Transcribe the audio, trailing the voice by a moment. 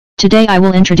Today I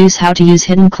will introduce how to use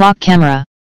hidden clock camera.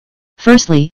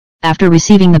 Firstly, after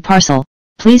receiving the parcel,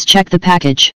 please check the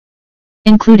package,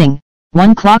 including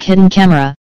 1 clock hidden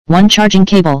camera, 1 charging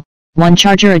cable, 1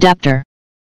 charger adapter,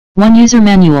 1 user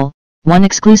manual, 1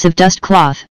 exclusive dust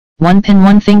cloth, 1 pin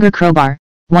 1 finger crowbar,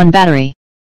 1 battery.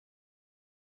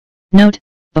 Note,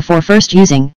 before first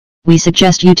using, we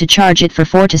suggest you to charge it for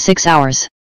 4 to 6 hours.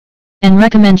 And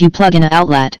recommend you plug in an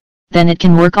outlet, then it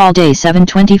can work all day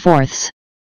 7/24.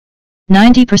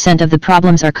 90% of the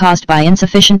problems are caused by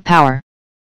insufficient power.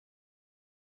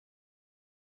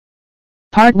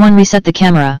 Part 1. Reset the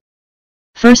camera.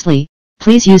 Firstly,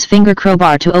 please use finger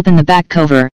crowbar to open the back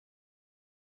cover.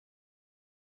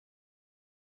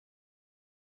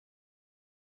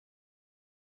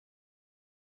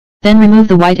 Then remove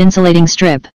the white insulating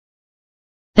strip.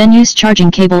 Then use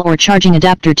charging cable or charging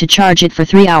adapter to charge it for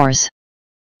 3 hours.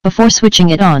 Before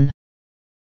switching it on,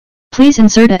 please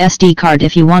insert a SD card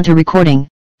if you want a recording,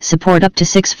 support up to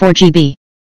 64 GB.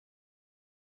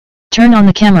 Turn on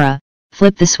the camera,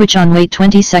 flip the switch on, wait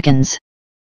 20 seconds.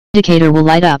 Indicator will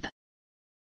light up.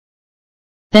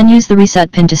 Then use the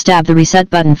reset pin to stab the reset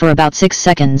button for about 6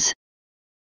 seconds.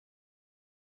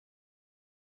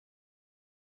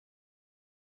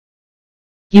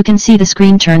 You can see the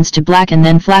screen turns to black and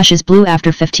then flashes blue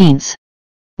after 15s,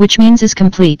 which means is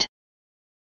complete.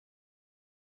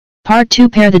 Part 2.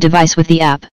 Pair the device with the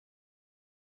app.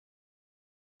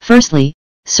 Firstly,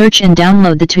 search and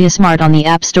download the Tuya Smart on the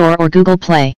App Store or Google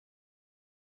Play.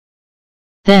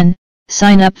 Then,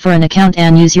 sign up for an account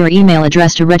and use your email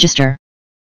address to register.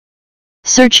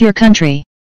 Search your country.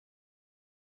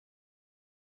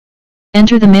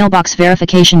 Enter the mailbox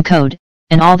verification code,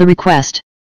 and all the request.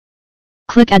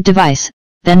 Click Add Device,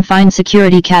 then find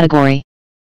Security category.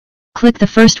 Click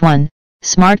the first one,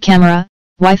 Smart Camera,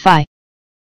 Wi-Fi.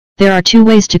 There are 2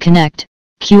 ways to connect,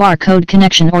 QR code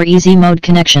connection or easy mode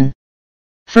connection.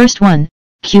 First one,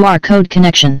 QR code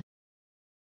connection.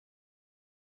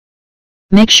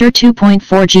 Make sure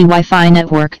 2.4G Wi-Fi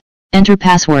network, enter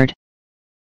password.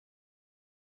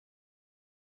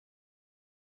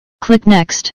 Click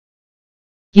Next.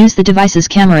 Use the device's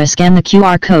camera, scan the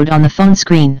QR code on the phone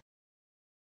screen.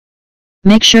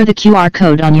 Make sure the QR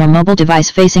code on your mobile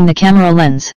device facing the camera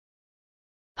lens.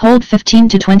 Hold 15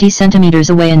 to 20 centimeters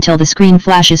away until the screen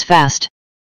flashes fast.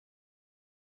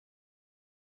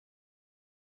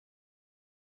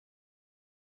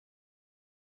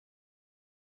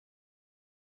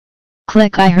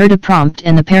 Click I heard a prompt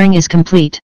and the pairing is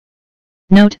complete.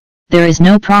 Note, there is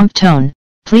no prompt tone,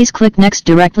 please click Next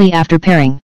directly after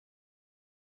pairing.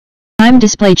 Time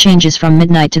display changes from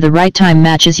midnight to the right time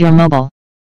matches your mobile.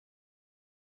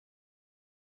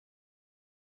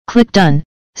 Click Done,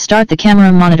 start the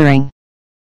camera monitoring.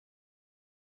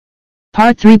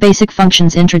 Part 3. Basic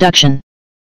functions introduction.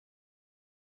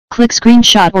 Click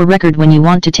Screenshot or record when you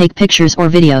want to take pictures or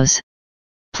videos.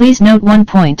 Please note one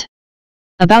point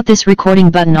about this recording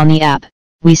button on the app: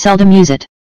 we seldom use it.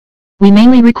 We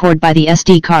mainly record by the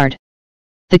SD card.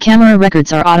 The camera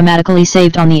records are automatically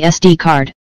saved on the SD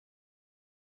card.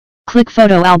 Click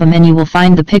Photo Album and you will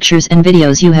find the pictures and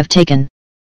videos you have taken.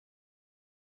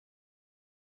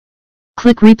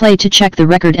 Click Replay to check the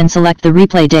record and select the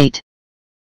replay date.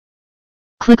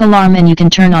 Click Alarm and you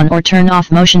can turn on or turn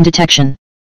off motion detection.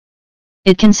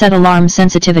 It can set alarm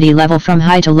sensitivity level from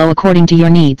high to low according to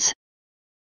your needs.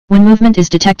 When movement is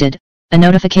detected, a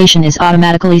notification is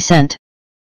automatically sent.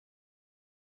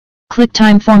 Click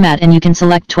Time Format and you can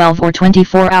select 12 or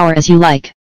 24 hour as you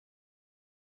like.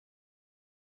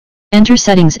 Enter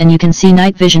settings and you can see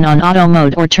night vision on auto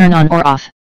mode or turn on or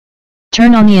off.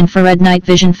 Turn on the infrared night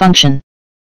vision function.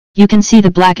 You can see the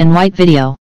black and white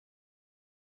video.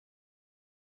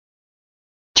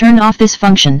 Turn off this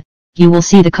function, you will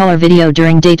see the color video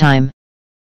during daytime.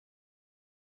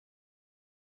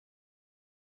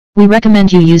 We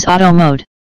recommend you use auto mode.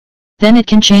 Then it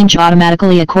can change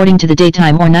automatically according to the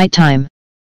daytime or nighttime.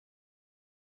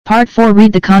 Part 4.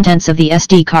 Read the contents of the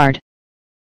SD card.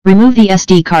 Remove the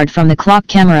SD card from the clock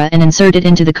camera and insert it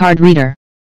into the card reader.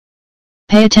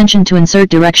 Pay attention to insert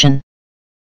direction.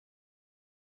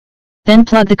 Then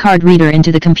plug the card reader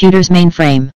into the computer's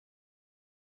mainframe.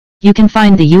 You can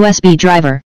find the USB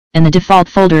driver, and the default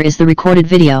folder is the recorded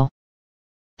video.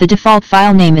 The default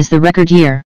file name is the record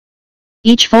year.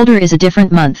 Each folder is a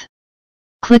different month.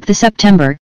 Click the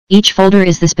September, each folder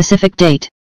is the specific date.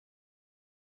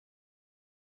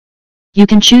 You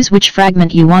can choose which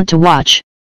fragment you want to watch.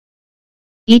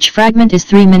 Each fragment is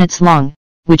 3 minutes long,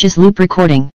 which is loop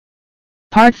recording.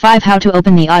 Part 5. How to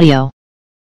open the audio.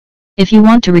 If you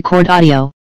want to record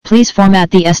audio, please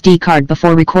format the SD card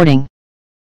before recording.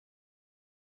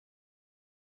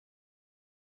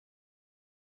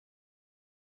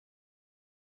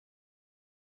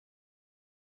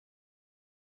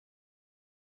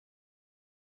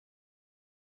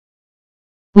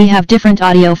 We have different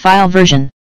audio file version.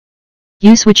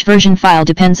 Use which version file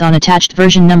depends on attached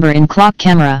version number in clock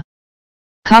camera.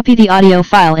 Copy the audio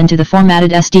file into the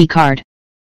formatted SD card.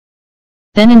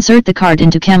 Then insert the card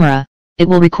into camera, it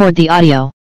will record the audio.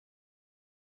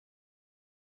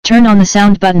 Turn on the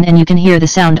sound button and you can hear the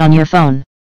sound on your phone.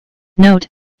 Note,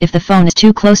 if the phone is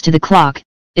too close to the clock,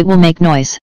 it will make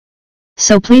noise.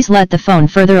 So please let the phone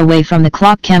further away from the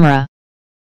clock camera.